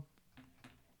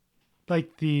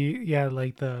 Like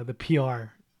the PR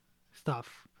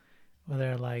stuff, where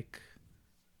they're like,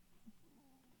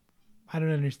 I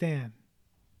don't understand.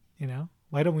 You know,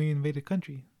 why don't we invade a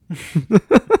country?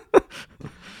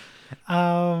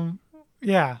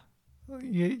 Yeah.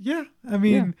 I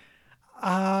mean,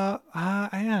 yeah.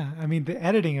 I mean, the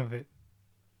editing of it.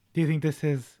 Do you think this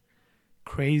is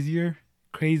crazier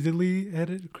than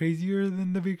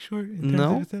The Big Short in terms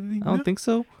No, of its editing? I don't think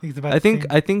so. Think it's about I the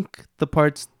same? think the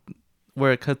parts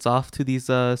where it cuts off to these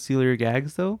sillier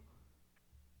gags though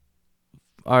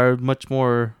are much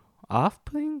more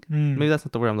off-putting. Maybe that's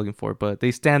not the word I'm looking for, but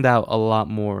they stand out a lot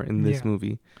more in this Yeah.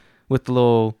 movie with the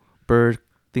little bird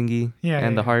thingy Yeah,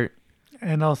 and the yeah. heart.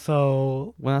 And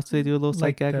also, When else do they do a little side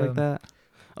Like gag the- like that?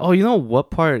 Oh, you know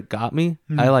what part got me?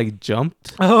 I like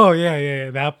jumped. oh yeah.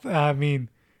 That I mean,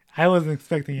 I wasn't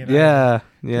expecting it. Yeah.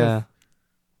 Yes.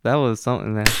 That was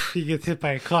something, man. He gets hit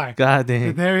by a car. God The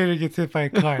dang. narrator gets hit by a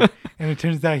car, and it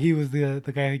turns out he was the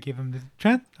guy who gave him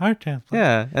the heart transplant.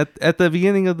 Yeah. At the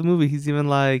beginning of the movie, he's even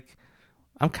like,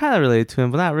 I'm kind of related to him,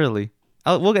 but not really.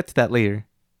 We'll get to that later.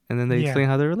 And then they Yeah. explain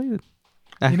how they're related.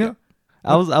 You know,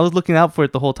 I was looking out for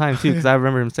it the whole time too, because I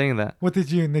remember him saying that. what did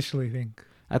you initially think?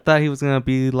 I thought he was gonna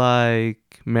be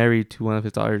like married to one of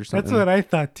his daughters or something. That's what I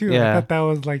thought too. I Yeah. thought that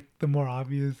was like the more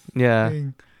obvious Yeah,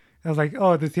 thing. I was like,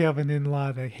 oh, does he have an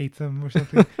in-law that hates him or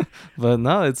something? but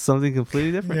no, it's something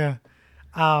completely different.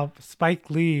 Yeah. Spike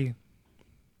Lee.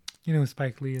 You know who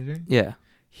Spike Lee is, right? Yeah.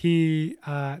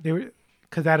 They were,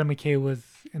 because Adam McKay was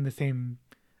in the same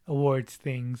awards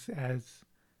things as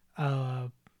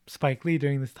Spike Lee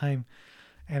during this time,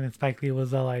 and then Spike Lee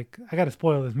was all like, I gotta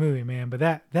spoil this movie, man, but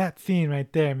that scene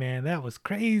right there, man, that was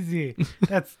crazy.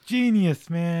 That's genius,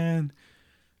 man.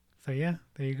 So yeah,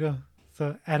 there you go.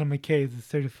 So Adam McKay is a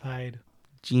certified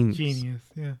Genius. genius.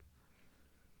 Yeah.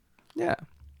 Yeah.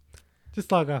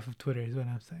 Just log off of Twitter is what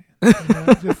I'm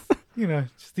saying.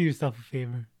 Just do yourself a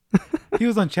favor. He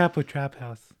was on Chapo Trap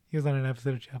House. He was on an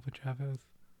episode of Chapo Trap House.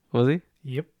 Was he?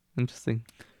 Yep. Interesting.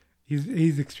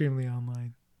 He's extremely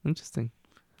online, Interesting.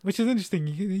 which is interesting.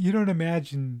 You don't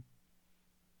imagine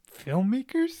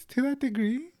filmmakers to that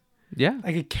degree. Yeah.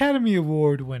 Like Academy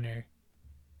Award winner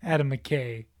Adam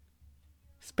McKay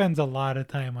spends a lot of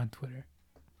time on Twitter.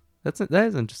 That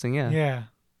is interesting. Yeah. Yeah.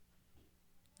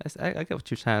 I get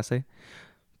what you're trying to say.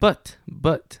 But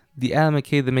the Adam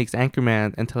McKay that makes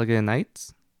Anchorman and Talladega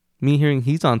Nights, me hearing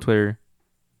he's on Twitter,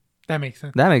 That makes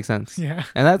sense. that makes sense. Yeah.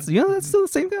 And that's still the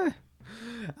same guy.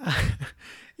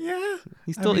 Yeah.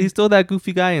 He's I still mean- he's still that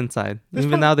goofy guy inside, There's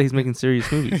even prob- now that he's making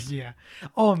serious movies. Yeah.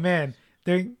 Oh man,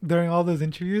 during all those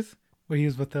interviews where he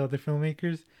was with the other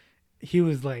filmmakers, he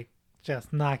was like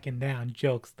just knocking down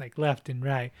jokes like left and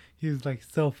right. He was like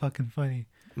so fucking funny.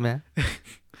 Man.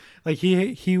 Like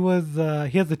he has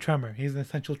a tremor. He has an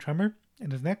essential tremor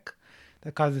in his neck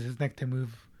that causes his neck to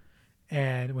move.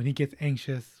 And when he gets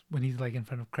anxious, when he's like in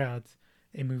front of crowds,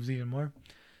 it moves even more.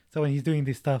 So when he's doing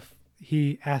this stuff,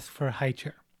 he asks for a high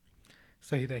chair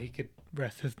so that he could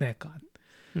rest his neck on.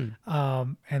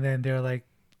 And then they're like,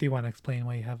 "Do you want to explain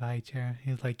why you have a high chair?"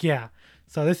 He's like, "Yeah.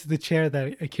 So this is the chair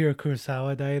that Akira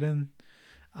Kurosawa died in,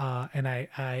 and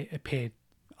I paid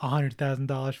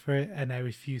 $100,000 for it, and I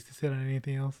refuse to sit on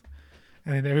anything else."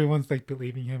 And then everyone's like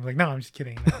believing him, like, "No, I'm just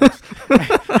kidding." No, I'm just-"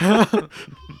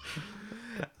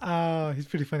 He's a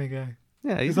pretty funny guy.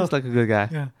 Yeah, he's just like a good guy.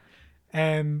 Yeah.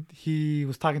 And he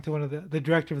was talking to one of the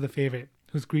director of The Favorite,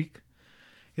 who's Greek.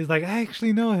 He's like, "I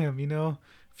actually know him, a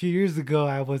few years ago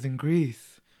I was in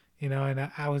Greece, and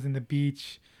I was in the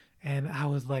beach and I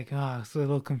was like, so a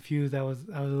little confused. I was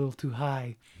a little too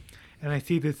high. And I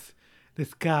see this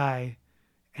guy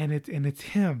and it's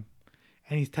him.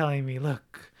 And he's telling me,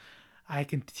 'Look, I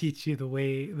can teach you the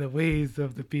ways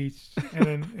of the beach.'"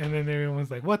 And then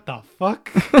everyone's like, "What the fuck?"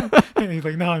 And he's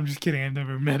like, "No, I'm just kidding. I've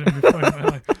never met him before in my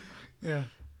life." Yeah.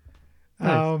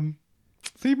 Nice.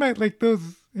 So you might like those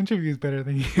interviews better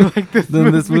than you like this Then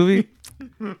movie. this movie,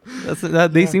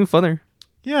 they seem funner.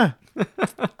 Yeah.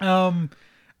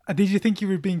 Did you think you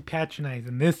were being patronized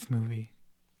in this movie?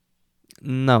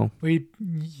 No, Where you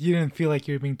didn't feel like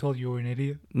you were being told you were an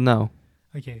idiot? no,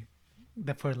 Okay.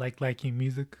 That for liking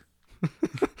music.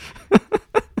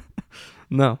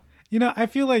 no. I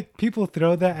feel like people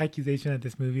throw that accusation at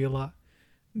this movie a lot,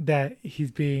 that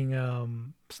he's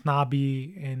being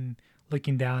snobby and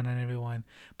looking down on everyone.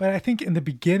 But I think in the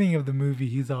beginning of the movie,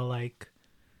 he's all like,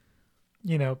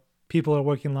 people are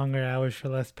working longer hours for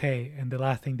less pay, and the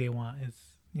last thing they want is,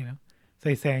 so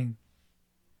he's saying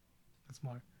it's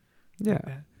more. Yeah, Like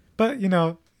that. But,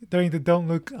 during the Don't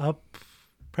Look Up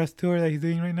press tour that he's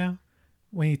doing right now,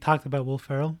 when he talked about Will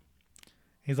Ferrell,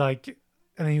 he's like,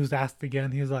 and then he was asked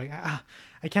again, he was like,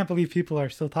 "I can't believe people are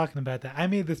still talking about that. I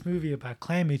made this movie about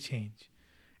climate change.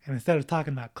 And instead of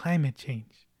talking about climate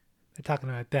change, they're talking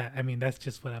about that. I mean, that's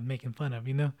just what I'm making fun of,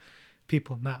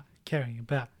 People not caring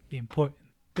about the important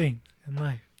things in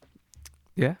life."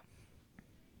 yeah.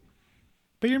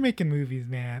 But you're making movies,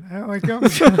 man. I like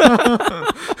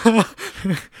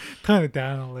tone it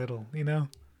down a little,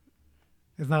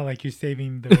 It's not like you're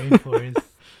saving the rainforest.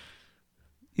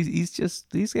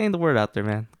 He's getting the word out there,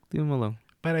 man. Leave him alone.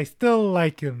 But I still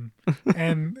like him.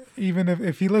 And even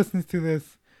if he listens to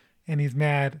this and he's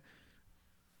mad,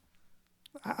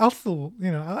 I'll still,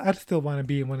 I'd still want to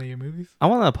be in one of your movies. I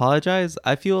want to apologize.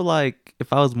 I feel like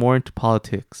if I was more into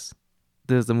politics,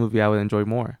 there's a movie I would enjoy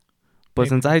more. But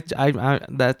Maybe. since I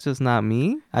that's just not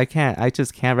me. I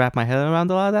just can't wrap my head around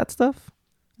a lot of that stuff.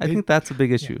 I think that's a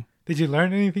big issue. Did you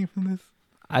learn anything from this?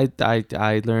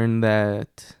 I learned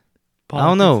that Politics I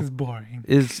don't know. is boring.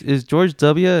 Is George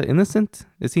W. innocent?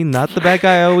 Is he not the bad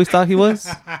guy I always thought he was?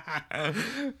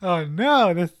 Oh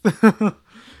no,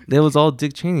 It was all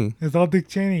Dick Cheney. it's all Dick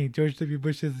Cheney. George W.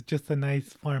 Bush is just a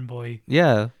nice farm boy.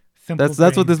 Yeah. Simple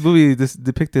That's what this brains. movie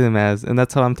depicted him as, and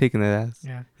that's how I'm taking it as.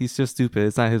 Yeah. He's just stupid.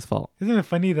 It's not his fault, Isn't it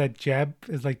funny that Jeb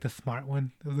is like the smart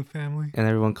one of the family? and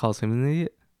everyone calls him an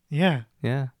idiot. Yeah.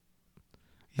 Yeah.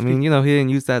 I He's mean, he didn't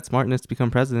use that smartness to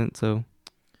become president, so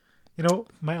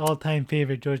my all-time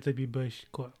favorite George W. Bush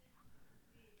quote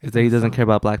is that he doesn't care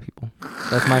about black people.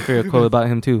 That's my favorite quote about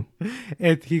him too.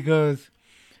 He goes,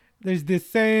 "There's this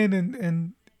saying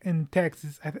in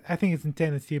Texas. I think it's in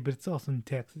Tennessee, but it's also in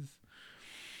Texas.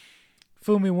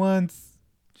 Fool me once,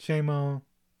 shame on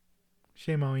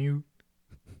you.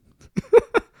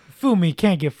 Fool me,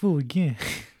 can't get fooled again."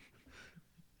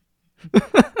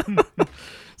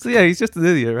 So yeah, he's just an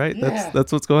idiot, right? Yeah.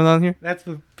 That's what's going on here. That's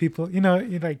what people,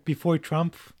 like before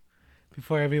Trump,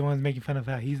 before everyone's making fun of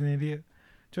how he's an idiot.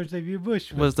 George W.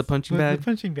 Bush Was the punching bag? The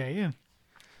punching bag, yeah.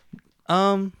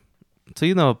 So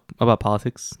you know about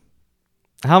politics.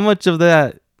 How much of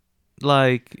that,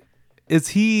 like, is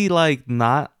he like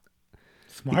not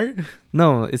Smart.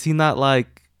 No, is he not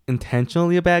like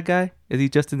intentionally a bad guy? Is he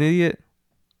just an idiot?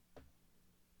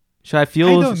 Should I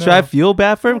don't feel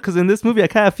bad for him? Because in this movie, I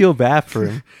kind of feel bad for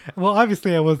him. Well,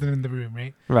 obviously, I wasn't in the room,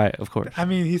 right? Right, of course. I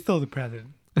mean, he's still the president,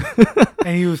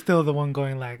 and he was still the one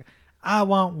going like, "I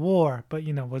want war," but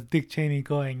was Dick Cheney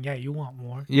going, "Yeah, you want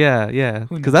war"? Yeah.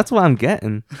 Who Because knows? that's what I'm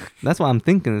getting. That's what I'm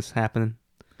thinking is happening.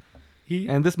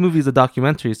 And this movie is a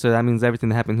documentary, so that means everything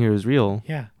that happened here is real.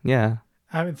 Yeah, Yeah.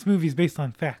 this movie's based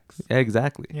on facts. Yeah,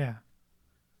 exactly. Yeah,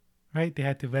 right. They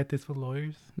had to vet this with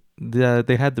lawyers.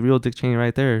 They had the real Dick Cheney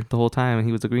right there the whole time, and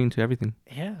he was agreeing to everything.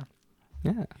 Yeah,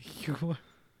 Yeah.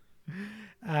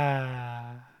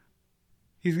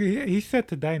 He's set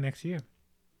to die next year.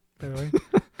 By the way,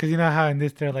 because you know how in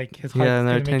this they're like his heart's Yeah,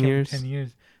 another gonna make 10 it years. 10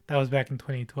 years. That was back in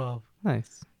 2012.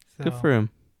 Nice. So Good for him.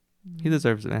 He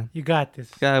deserves it, man. You got this.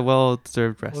 Guy, well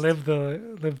deserved rest. Live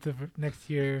the next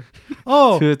year.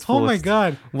 Oh, To its oh my fullest.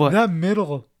 God! What? That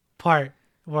middle part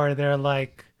where they're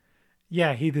like,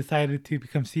 yeah, he decided to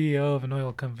become CEO of an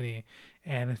oil company,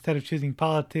 and instead of choosing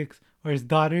politics or his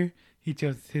daughter, he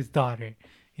chose his daughter.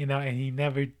 You know, and he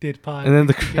never did politics. And then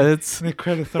the again. credits. And the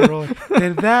credits are rolling.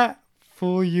 Did that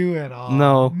fool you at all?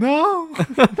 No. No.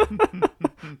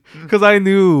 Because I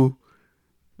knew.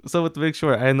 So with The Big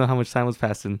Short, I didn't know how much time was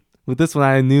passing. With this one,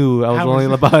 I knew I was How only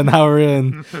much- about an hour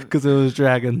in because it was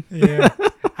dragging. Yeah.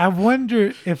 I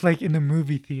wonder if, like, in the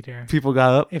movie theater, People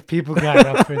got up. if people got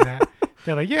up for that.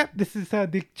 They're like, yeah, this is how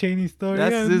Dick Cheney's story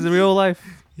That's ends. his real life.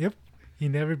 Yep. He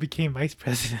never became vice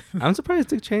president. I'm surprised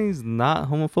Dick Cheney's not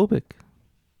homophobic.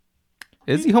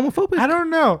 Is he homophobic? I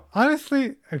don't know.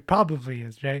 Honestly, it probably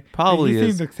is, right? But Probably he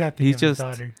is. seemed accepting He's of just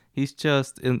his daughter.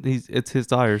 it's his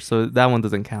daughter, so that one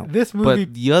doesn't count. This movie,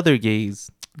 But the other gays,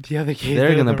 the other kids,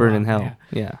 they're gonna the burn wrong- in hell. yeah.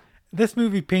 Yeah. This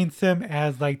movie paints him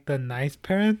as like the nice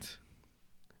parent.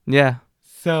 Yeah.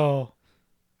 So,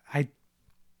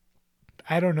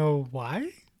 I don't know why.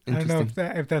 I don't know Interesting.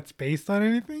 if that's based on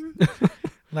anything.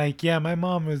 Like, yeah, my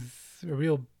mom was a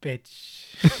real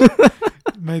bitch.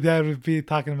 My dad would be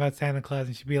talking about Santa Claus,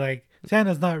 and she'd be like,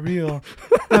 "Santa's not real.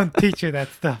 Don't teach her that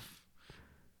stuff."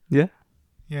 Yeah.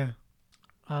 Yeah.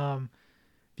 Do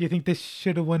you think this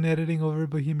should have won editing over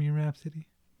Bohemian Rhapsody?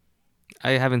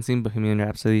 I haven't seen Bohemian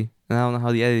Rhapsody, and I don't know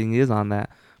how the editing is on that.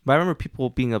 But I remember people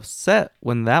being upset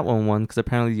when that one won because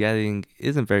apparently the editing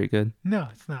isn't very good. No,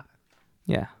 it's not.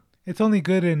 Yeah. It's only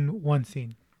good in one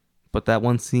scene. But that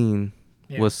one scene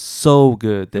Yeah. was so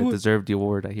good that It it was- deserved the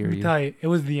award. I hear Let me you. tell you, it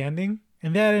was the ending,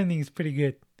 and that ending is pretty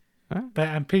good. Alright. But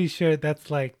I'm pretty sure that's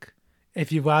like,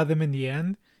 if you wow them in the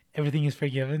end, everything is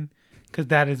forgiven, because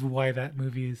that is why that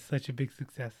movie is such a big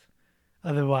success.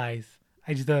 Otherwise,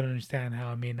 I just don't understand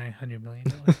how it made $900 million.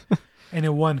 And it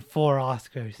won 4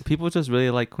 Oscars. People just really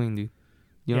like Queen, dude.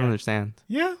 You don't Yeah. understand.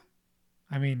 Yeah.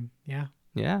 I mean, yeah.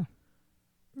 Yeah.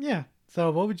 Yeah. So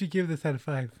what would you give this out of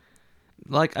 5?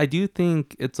 Like, I do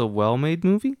think it's a well-made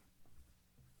movie.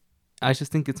 I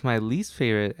just think it's my least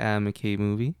favorite Adam McKay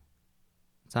movie.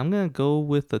 So I'm going to go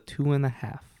with a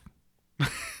 2.5.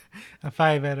 A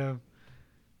 5 out of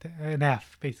an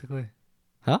F, basically.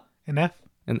 Huh? An F?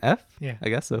 An F? Yeah. I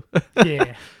guess so.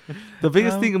 Yeah. The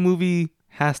biggest Um, thing a movie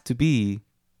has to be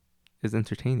is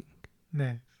entertaining.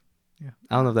 Nice.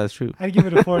 I don't know if that's true. I'd give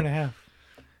it a 4.5.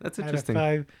 That's Out of interesting.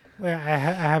 5. Well, I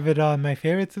have it on my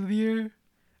favorites of the year.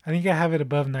 I think I have it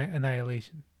above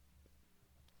Annihilation.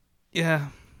 Yeah.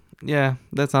 Yeah.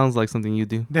 That sounds like something you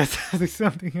do. That's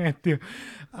something I do.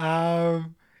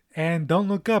 And Don't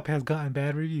Look Up has gotten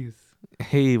bad reviews.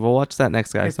 Hey, we'll watch that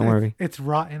next, guys. Don't worry. It's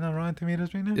rotten on Rotten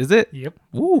Tomatoes right now. Is it? Yep,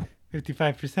 Woo.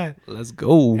 55%. Let's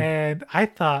go. And I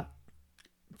thought,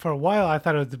 for a while, I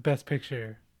thought it was the best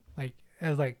picture. Like, I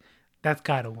was like, that's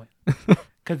gotta win.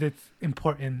 Because it's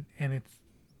important and it's,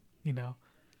 you know.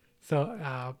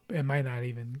 So it might not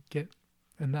even get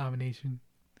a nomination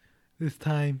this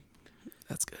time.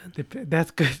 That's good.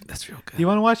 That's good. That's real good. Do you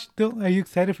want to watch? Are you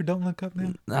excited for Don't Look Up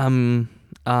now?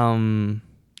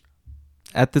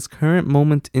 At this current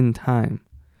moment in time,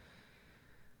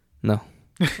 no.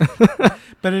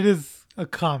 But it is a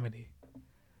comedy.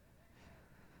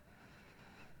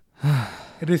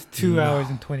 It is 2 hours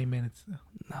and 20 minutes. Though.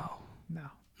 No. No.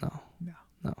 No. No.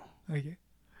 No. Okay.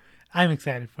 I'm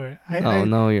excited for it.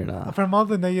 No, you're not. From all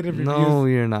the negative reviews. No,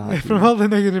 you're not. From all the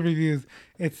negative reviews,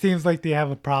 it seems like they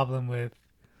have a problem with.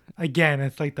 Again,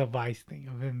 it's like the Vice thing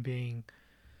of him being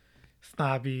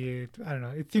snobby. I don't know.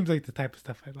 It seems like the type of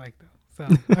stuff I like, though. So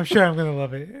I'm sure I'm gonna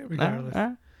love it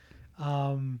regardless.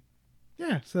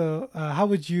 Yeah. So, how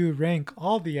would you rank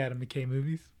all the Adam McKay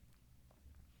movies?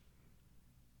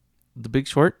 The Big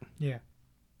Short, Yeah.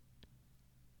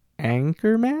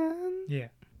 Anchorman, Yeah.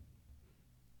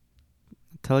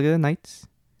 Talladega Nights,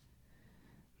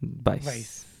 Vice.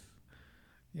 Vice.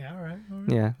 Yeah. All right.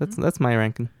 Yeah, that's my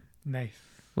ranking. Nice.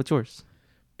 What's yours?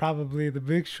 Probably The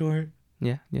Big Short.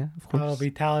 Yeah, of course.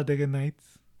 Probably Talladega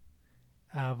Nights.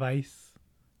 Vice.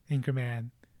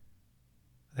 Anchorman.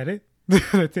 Is that it?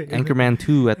 That's it. Anchorman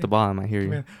 2 at the bottom. I hear you.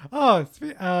 Anchorman.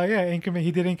 Oh, yeah, Anchorman.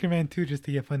 He did Anchorman 2 just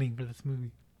to get funding for this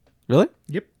movie. Really?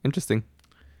 Yep. Interesting.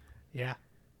 Yeah.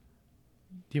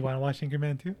 Do you want to watch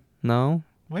Anchorman 2? No,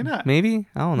 Why not? Maybe,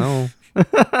 I don't know.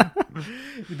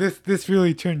 This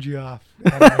really turned you off.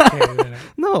 Adam McKay,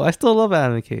 No, I still love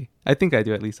Adam McKay. I think I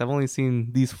do, at least. I've only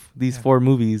seen these 4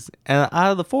 movies, and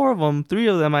out of the 4 of them, 3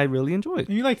 of them I really enjoyed.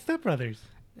 And you like Step Brothers.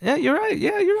 Yeah, you're right.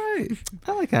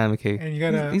 I like Adam McKay. And you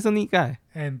gotta, he's a neat guy.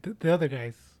 And the other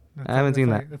guys. I haven't seen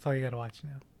that. That's all you gotta watch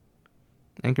now.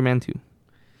 Anchorman 2.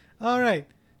 All right.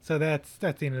 So that's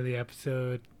the end of the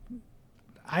episode.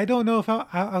 I don't know if I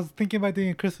was thinking about doing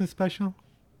a Christmas special.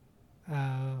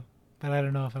 But I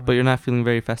don't know if I'm... But you're not feeling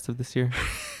very festive this year?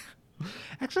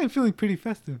 Actually, I'm feeling pretty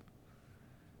festive.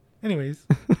 Anyways.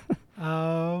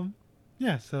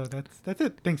 Yeah, so that's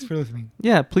it. Thanks for listening.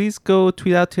 Yeah, please go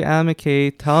tweet out to Adam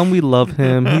McKay. Tell him we love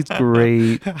him. He's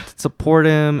great. Support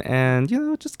him and,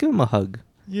 just give him a hug.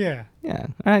 Yeah. Yeah.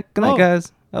 All right. Good night,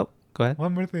 guys. Oh, go ahead.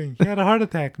 One more thing. He had a heart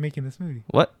attack making this movie.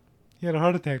 What? He had a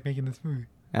heart attack making this movie.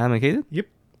 Adam McKay did? Yep.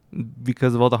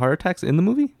 Because of all the heart attacks in the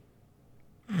movie?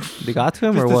 They got to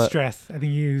him Just or the what? stress. I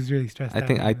think he was really stressed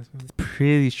out. I'm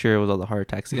pretty sure it was all the heart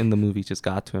attacks in the movie just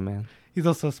got to him, man. He's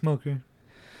also a smoker.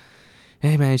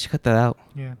 Hey, man, you should cut that out.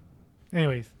 Yeah.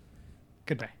 Anyways,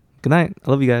 goodbye. Good night. I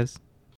love you guys.